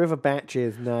now. A River Batchy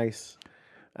is nice,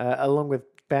 along with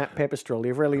Bat Pipistrel.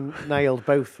 You've really nailed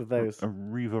both of those.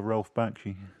 Arriva Ralph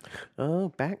Bakshi.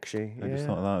 Oh, Bakshi. I just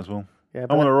thought of that as well. Yeah,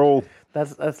 I'm on a roll.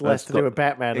 That's less to do with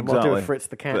Batman and more to do with Fritz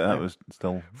the Cat. But that was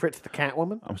still... Fritz the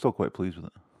Catwoman? I'm still quite pleased with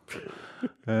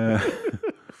it.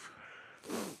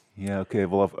 Yeah, okay.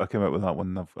 Well, I came out with that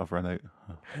one. I've run out.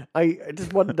 I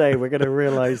just one day we're going to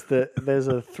realise that there's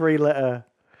a 3-letter.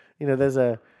 There's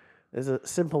a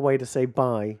simple way to say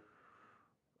bye.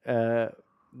 That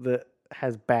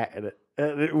has bat in it.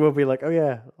 It will be like, oh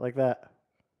yeah, like that.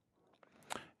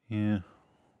 Yeah,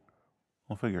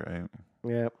 I'll figure it out.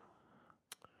 Yeah.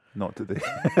 Not today.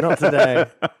 Not today.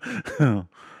 Oh.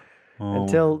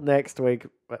 Until next week.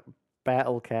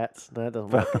 Battle cats. No, it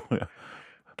doesn't work.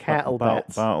 Cattle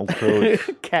bats. Battle toads.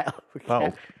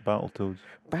 Battle toads.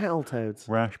 Battle toads.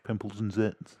 Rash, pimples, and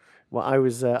zits. Well, I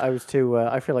was too.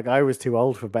 I feel like I was too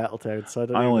old for Battletoads, so I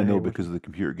don't. I only know because of the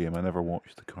computer game. I never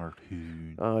watched the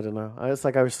cartoon. Oh, I don't know. It's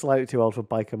like I was slightly too old for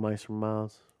Biker Mice from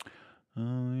Mars.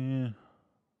 Oh yeah.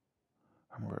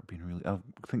 I remember it being really... I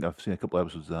think I've seen a couple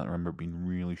episodes of that. I remember it being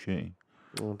really shitty.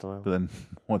 I don't know. But then,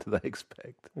 what did I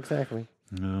expect? Exactly.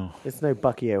 No. It's no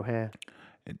Bucky O'Hare.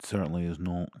 It certainly is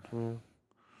not.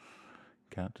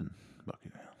 Captain Bucky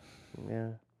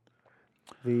O'Hare.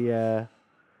 Yeah.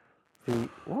 The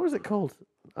what was it called?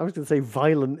 I was going to say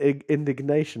Violent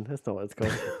Indignation. That's not what it's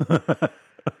called.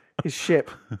 His ship.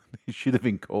 It should have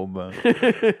been called that.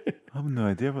 I have no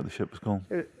idea what the ship was called.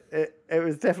 It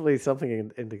was definitely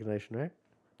something indignation, right?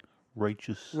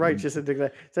 Righteous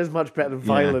Indignation. Sounds much better than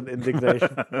Violent Indignation.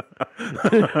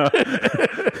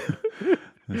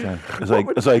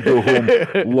 As I go home,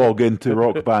 log into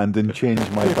Rock Band and change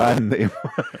my band name.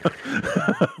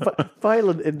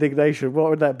 Violent indignation. What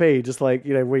would that be? Just like,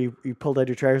 where you pull down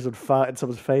your trousers and fart in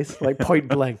someone's face, like point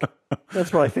blank.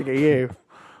 That's what I think of you.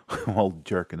 While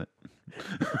jerking it.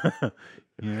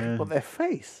 Yeah. What, their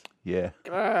face? Yeah.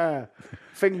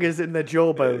 Fingers in their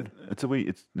jawbone. It's a way.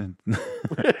 It's so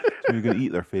you're going to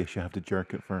eat their face. You have to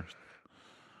jerk it first.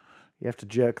 You have to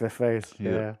jerk their face.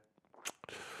 Yeah.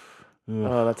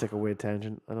 Oh, that took a weird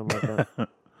tangent. I don't like that.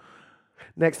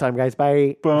 Next time, guys.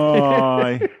 Bye.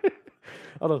 Bye.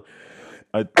 Hold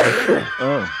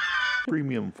on.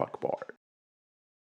 Premium fuck bar.